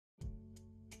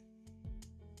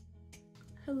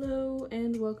Hello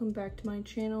and welcome back to my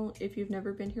channel. If you've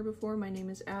never been here before, my name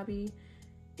is Abby,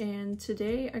 and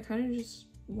today I kind of just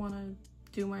want to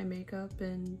do my makeup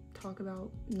and talk about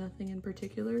nothing in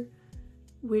particular,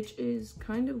 which is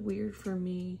kind of weird for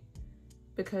me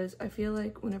because I feel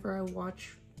like whenever I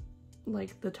watch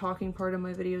like the talking part of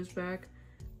my videos back,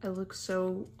 I look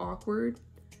so awkward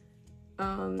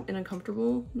and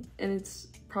uncomfortable, and it's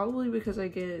probably because I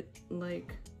get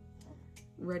like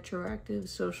retroactive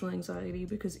social anxiety,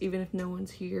 because even if no one's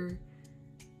here,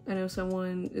 I know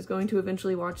someone is going to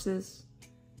eventually watch this.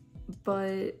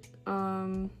 But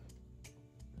I've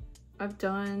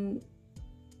done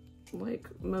like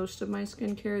most of my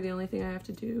skincare. The only thing I have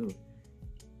to do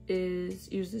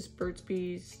is use this Burt's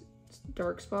Bees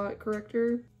dark spot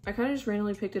corrector. I kind of just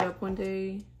randomly picked it up one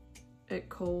day at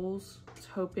Kohl's,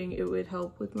 hoping it would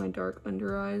help with my dark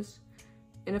under eyes.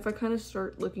 And if I kind of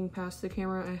start looking past the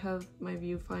camera, I have my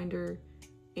viewfinder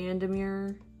and a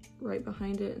mirror right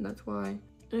behind it, and that's why.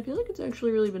 And I feel like it's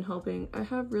actually really been helping. I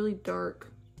have really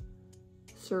dark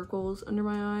circles under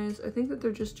my eyes. I think that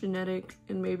they're just genetic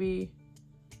and maybe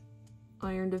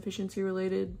iron deficiency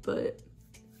related, but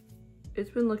it's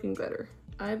been looking better.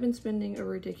 I've been spending a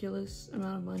ridiculous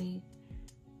amount of money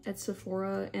at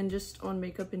Sephora and just on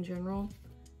makeup in general.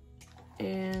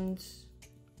 And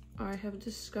I have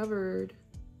discovered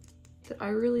that I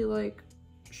really like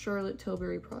Charlotte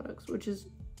Tilbury products, which is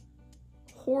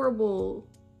horrible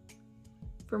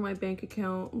for my bank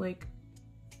account. Like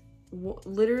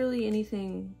literally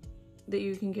anything that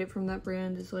you can get from that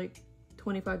brand is like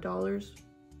 $25,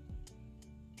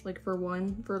 like for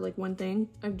one thing.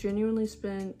 I've genuinely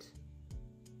spent,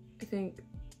 I think,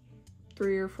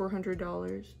 $300 or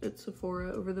 $400 at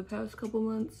Sephora over the past couple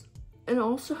months. And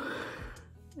also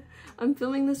I'm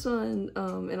filming this on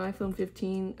an iPhone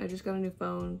 15. I just got a new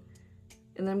phone,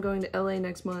 and then I'm going to LA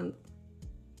next month.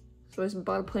 So I just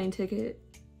bought a plane ticket,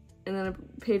 and then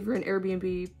I paid for an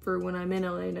Airbnb for when I'm in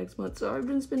LA next month. So I've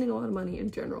been spending a lot of money in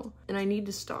general, and I need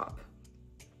to stop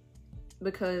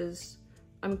because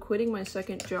I'm quitting my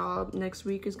second job. Next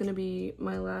week is gonna be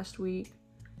my last week.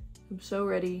 I'm so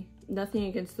ready. Nothing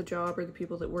against the job or the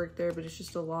people that work there, but it's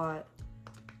just a lot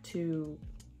to,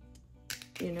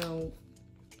 you know,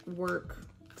 work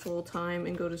full-time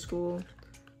and go to school,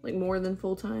 like more than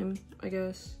full-time, I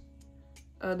guess.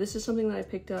 This is something that I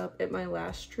picked up at my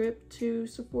last trip to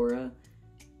Sephora.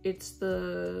 It's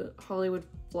the Hollywood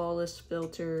Flawless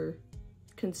Filter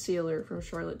Concealer from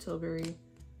Charlotte Tilbury.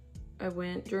 I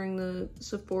went during the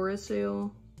Sephora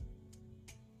sale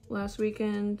last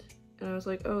weekend, and I was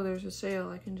like, oh, there's a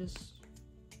sale, I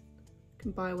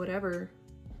can buy whatever.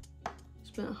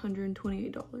 Spent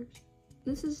 $128.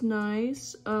 This is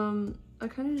nice.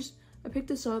 I picked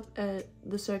this up at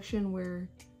the section where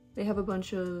they have a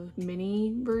bunch of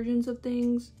mini versions of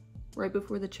things right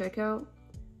before the checkout.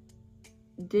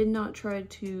 Did not try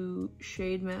to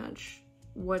shade match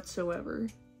whatsoever.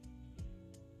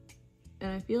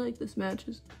 And I feel like this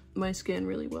matches my skin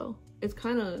really well. It's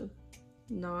kind of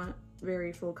not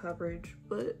very full coverage,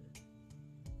 but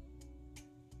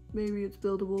maybe it's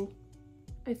buildable.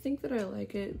 I think that I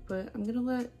like it, but I'm gonna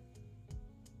let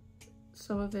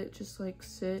some of it just like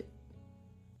sit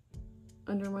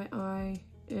under my eye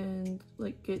and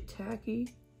like get tacky,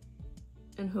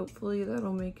 and hopefully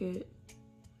that'll make it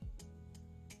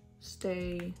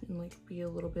stay and like be a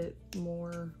little bit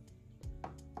more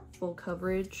full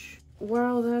coverage.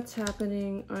 While that's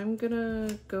happening, I'm gonna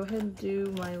go ahead and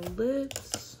do my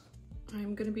lips.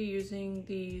 I'm gonna be using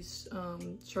these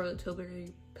Charlotte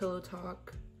Tilbury Pillow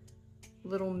Talk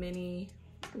little mini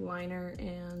liner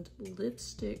and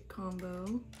lipstick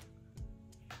combo.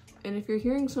 And if you're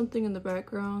hearing something in the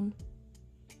background,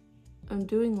 I'm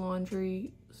doing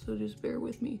laundry, so just bear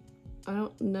with me. I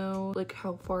don't know like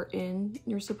how far in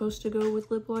you're supposed to go with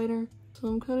lip liner, so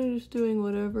I'm kind of just doing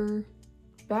whatever.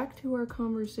 Back to our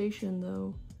conversation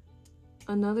though.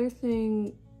 Another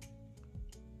thing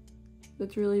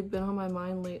that's really been on my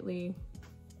mind lately,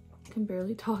 I can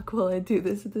barely talk while I do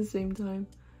this at the same time,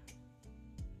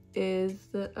 is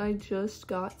that I just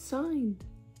got signed.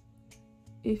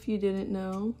 If you didn't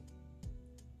know,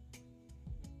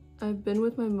 I've been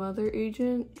with my mother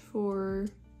agent for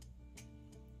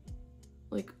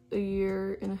like a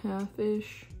year and a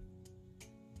half-ish,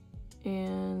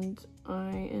 and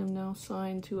I am now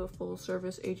signed to a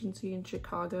full-service agency in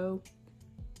Chicago.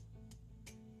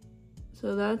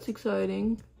 So that's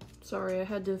exciting. Sorry, I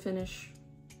had to finish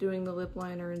doing the lip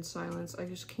liner in silence. I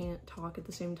just can't talk at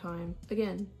the same time.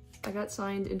 Again, I got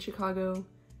signed in Chicago.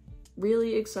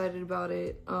 Really excited about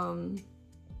it.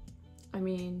 I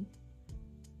mean,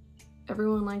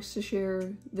 everyone likes to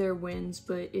share their wins,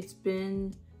 but it's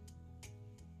been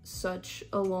such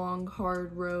a long,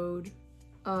 hard road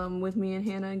with me and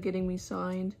Hannah getting me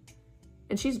signed.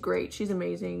 And she's great, she's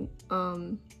amazing.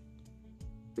 But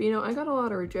you know, I got a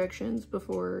lot of rejections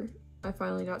before I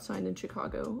finally got signed in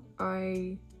Chicago.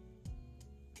 I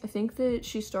think that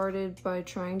she started by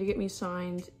trying to get me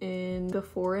signed in the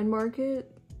foreign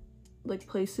market, like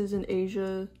places in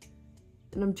Asia.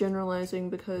 And I'm generalizing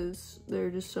because there are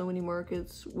just so many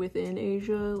markets within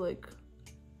Asia, like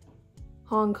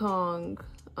Hong Kong,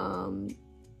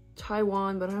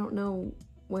 Taiwan, but I don't know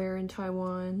where in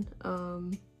Taiwan,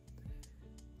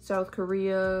 South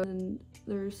Korea, and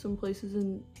there's some places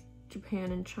in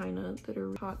Japan and China that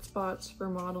are hot spots for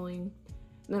modeling.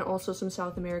 And then also some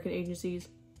South American agencies.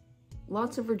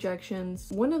 Lots of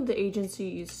rejections. One of the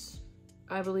agencies,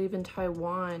 I believe in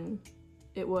Taiwan,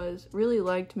 it was, really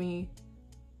liked me,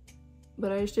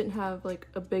 but I just didn't have like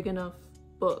a big enough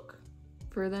book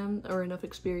for them, or enough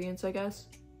experience, I guess,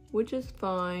 which is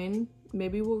fine.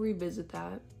 Maybe we'll revisit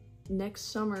that.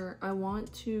 Next summer, I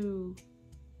want to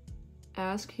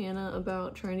ask Hannah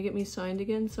about trying to get me signed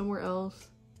again somewhere else,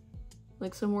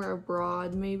 like somewhere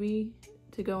abroad maybe,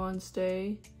 to go on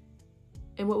stay.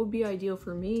 And what would be ideal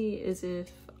for me is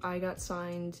if I got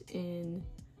signed in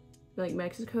like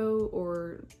Mexico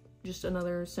or just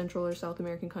another Central or South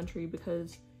American country,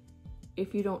 because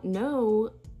if you don't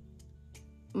know,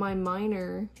 my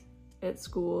minor at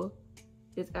school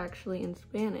is actually in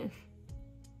Spanish.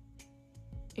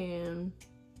 And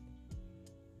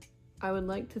I would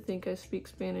like to think I speak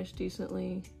Spanish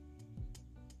decently,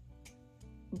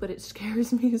 but it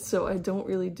scares me, so I don't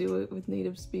really do it with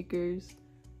native speakers.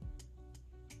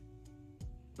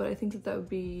 But I think that would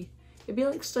be, it'd be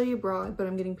like study abroad, but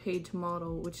I'm getting paid to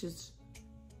model, which is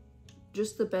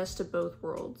just the best of both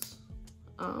worlds.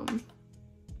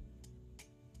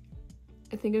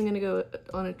 I think I'm gonna go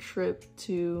on a trip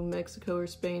to Mexico or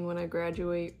Spain when I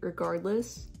graduate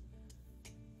regardless.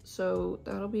 So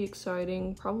that'll be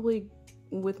exciting, probably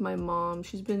with my mom.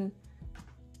 She's been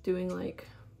doing like,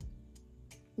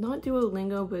 not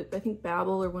Duolingo, but I think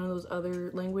Babbel or one of those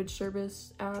other language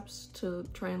service apps to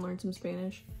try and learn some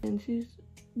Spanish. And she's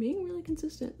being really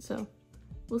consistent, so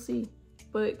we'll see.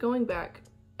 But going back,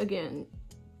 again,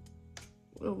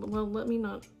 well, let me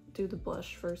not do the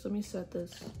blush first. Let me set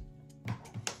this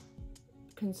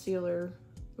concealer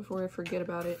before I forget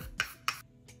about it.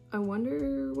 I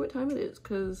wonder what time it is,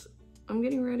 because I'm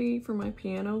getting ready for my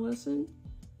piano lesson.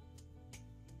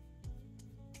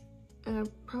 And I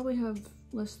probably have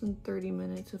less than 30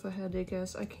 minutes if I had to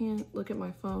guess. I can't look at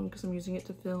my phone because I'm using it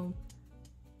to film.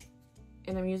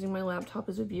 And I'm using my laptop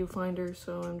as a viewfinder,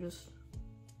 so I'm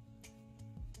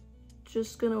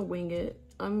just gonna wing it.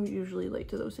 I'm usually late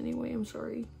to those anyway, I'm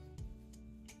sorry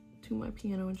to my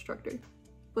piano instructor.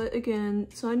 But again,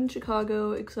 signed in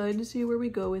Chicago, excited to see where we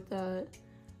go with that.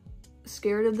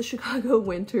 Scared of the Chicago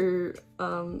winter.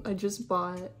 I just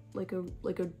bought like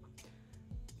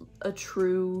a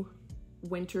true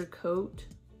winter coat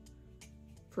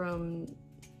from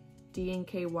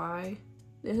DNKY.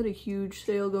 They had a huge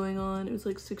sale going on. It was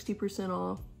like 60%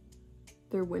 off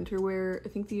their winter wear. I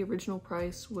think the original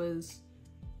price was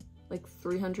like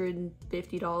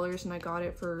 $350 and I got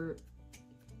it for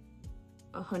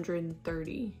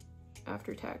 $130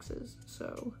 after taxes.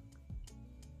 So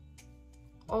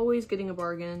always getting a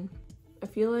bargain. I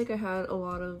feel like I had a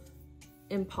lot of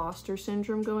imposter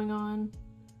syndrome going on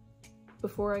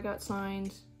before I got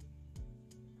signed,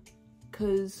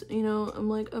 because, you know, I'm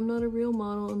like, I'm not a real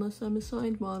model unless I'm a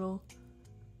signed model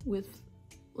with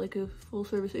like a full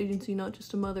service agency, not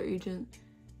just a mother agent.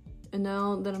 And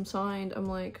now that I'm signed, I'm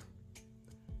like,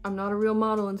 I'm not a real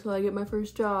model until I get my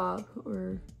first job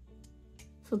or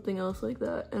something else like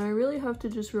that. And I really have to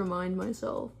just remind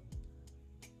myself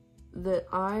that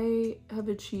I have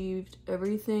achieved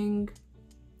everything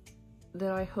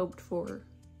that I hoped for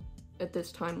at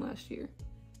this time last year.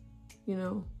 You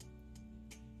know,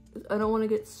 I don't want to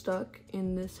get stuck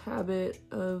in this habit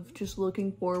of just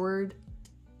looking forward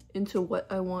into what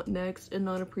I want next and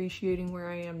not appreciating where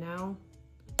I am now.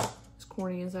 As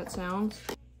corny as that sounds,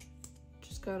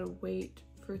 just gotta wait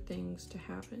for things to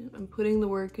happen. I'm putting the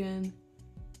work in,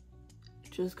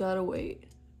 just gotta wait.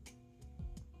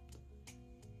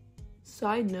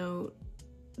 Side note,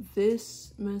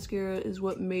 this mascara is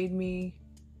what made me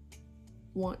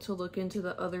want to look into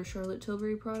the other Charlotte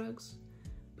Tilbury products,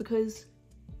 because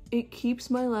it keeps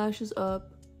my lashes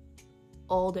up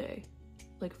all day,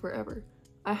 like forever.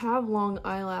 I have long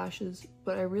eyelashes,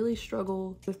 but I really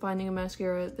struggle with finding a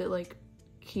mascara that like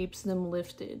keeps them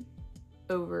lifted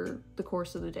over the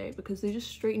course of the day, because they just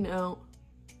straighten out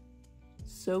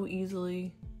so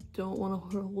easily. Don't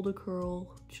want to hold a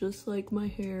curl, just like my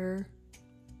hair.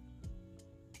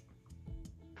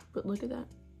 but look at that.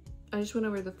 I just went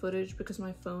over the footage because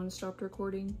my phone stopped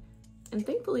recording, and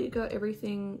thankfully it got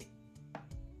everything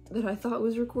that I thought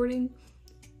was recording,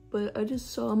 but I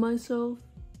just saw myself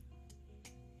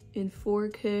in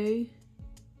 4K,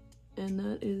 and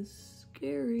that is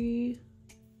scary.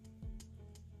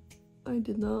 I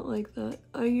did not like that.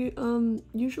 I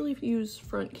usually use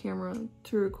front camera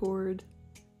to record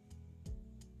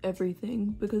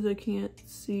everything because I can't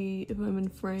see if I'm in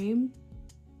frame.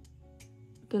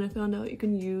 Then I found out you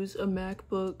can use a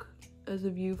MacBook as a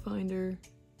viewfinder,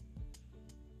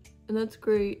 and that's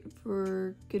great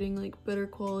for getting like better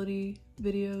quality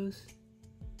videos.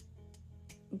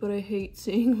 But I hate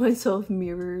seeing myself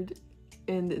mirrored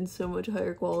and in so much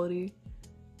higher quality.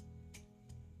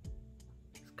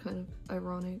 It's kind of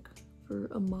ironic for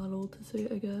a model to say,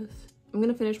 I guess. I'm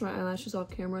gonna finish my eyelashes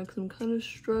off camera because I'm kind of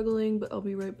struggling, but I'll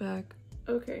be right back.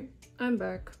 Okay, I'm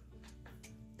back.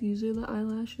 These are the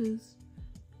eyelashes.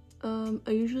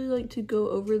 I usually like to go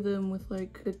over them with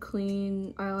like a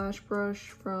clean eyelash brush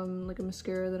from like a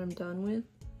mascara that I'm done with,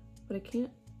 but I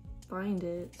can't find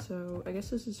it, so I guess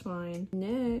this is fine.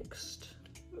 Next,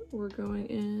 we're going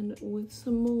in with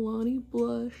some Milani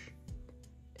blush,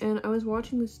 and I was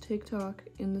watching this TikTok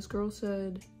and this girl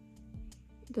said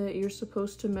that you're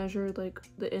supposed to measure like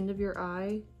the end of your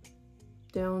eye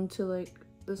down to like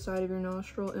the side of your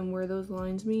nostril, and where those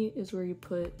lines meet is where you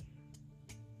put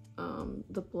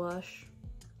the blush,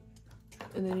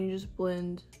 and then you just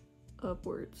blend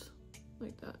upwards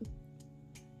like that.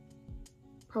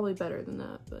 Probably better than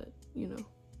that, but you know,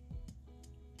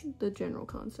 the general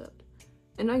concept.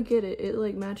 And I get it, it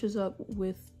like matches up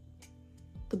with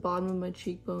the bottom of my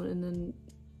cheekbone and then,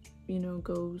 you know,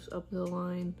 goes up the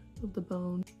line of the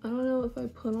bone. I don't know if I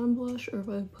put on blush or if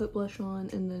I put blush on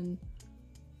and then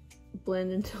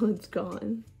blend until it's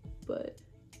gone, but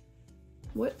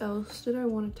what else did I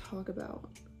want to talk about?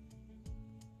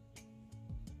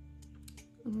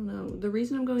 I don't know. The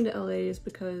reason I'm going to LA is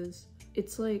because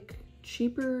it's like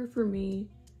cheaper for me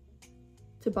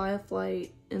to buy a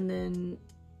flight and then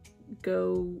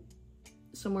go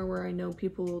somewhere where I know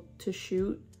people to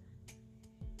shoot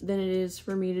than it is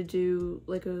for me to do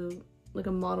like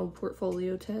a model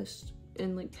portfolio test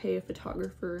and like pay a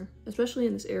photographer, especially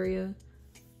in this area.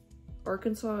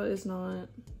 Arkansas is not,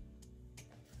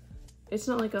 it's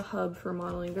not like a hub for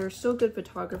modeling. There are still good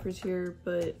photographers here,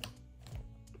 but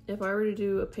if I were to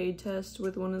do a paid test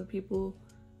with one of the people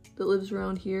that lives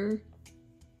around here,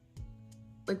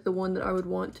 like the one that I would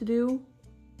want to do,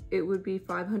 it would be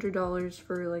 $500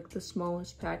 for like the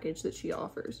smallest package that she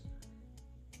offers.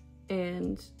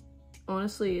 And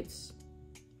honestly,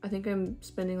 I think I'm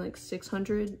spending like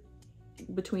 $600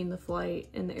 between the flight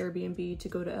and the Airbnb to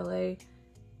go to LA,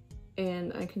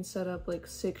 and I can set up like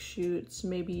 6 shoots,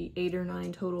 maybe 8 or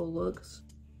 9 total looks,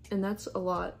 and that's a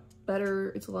lot better.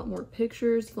 It's a lot more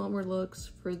pictures, a lot more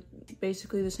looks for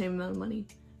basically the same amount of money,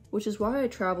 which is why I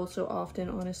travel so often,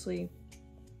 honestly.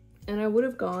 And I would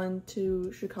have gone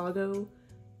to Chicago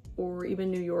or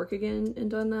even New York again and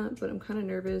done that, but I'm kind of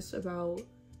nervous about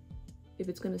if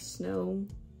it's gonna snow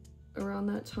around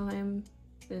that time,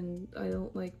 and I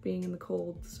don't like being in the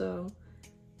cold, so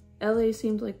LA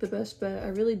seemed like the best bet. I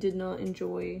really did not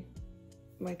enjoy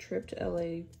my trip to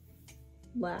LA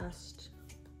last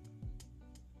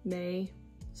May,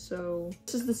 so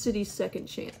this is the city's second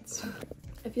chance.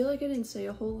 I feel like I didn't say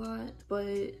a whole lot, but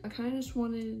I kind of just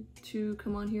wanted to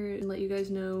come on here and let you guys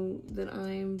know that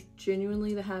I'm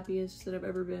genuinely the happiest that I've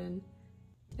ever been.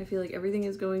 I feel like everything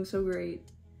is going so great,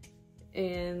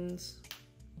 and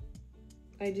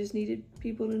I just needed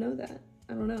people to know that.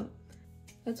 I don't know.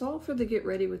 That's all for the get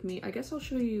ready with me. I guess I'll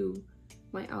show you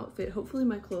my outfit. Hopefully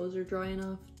my clothes are dry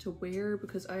enough to wear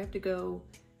because I have to go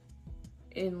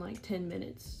in like 10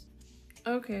 minutes.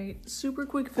 Okay, super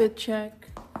quick fit check.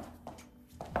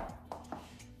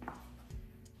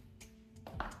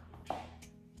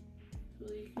 So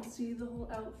you can see the whole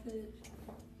outfit.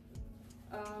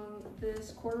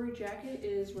 This corduroy jacket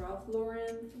is Ralph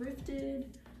Lauren thrifted.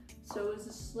 So is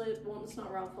the slip, well, it's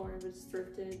not Ralph Lauren, but it's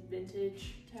thrifted,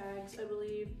 vintage tags, I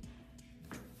believe.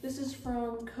 This is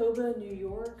from Coba, New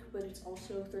York, but it's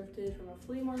also thrifted from a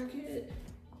flea market.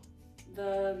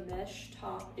 The mesh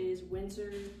top is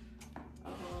Windsor.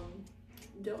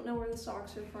 Don't know where the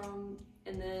socks are from.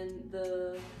 And then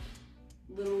the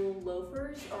little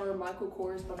loafers are Michael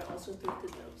Kors, but I also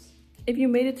thrifted those. If you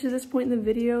made it to this point in the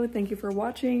video, thank you for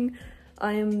watching.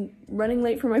 I am running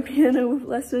late for my piano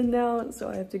lesson now, so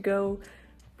I have to go.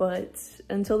 But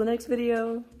until the next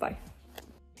video, bye.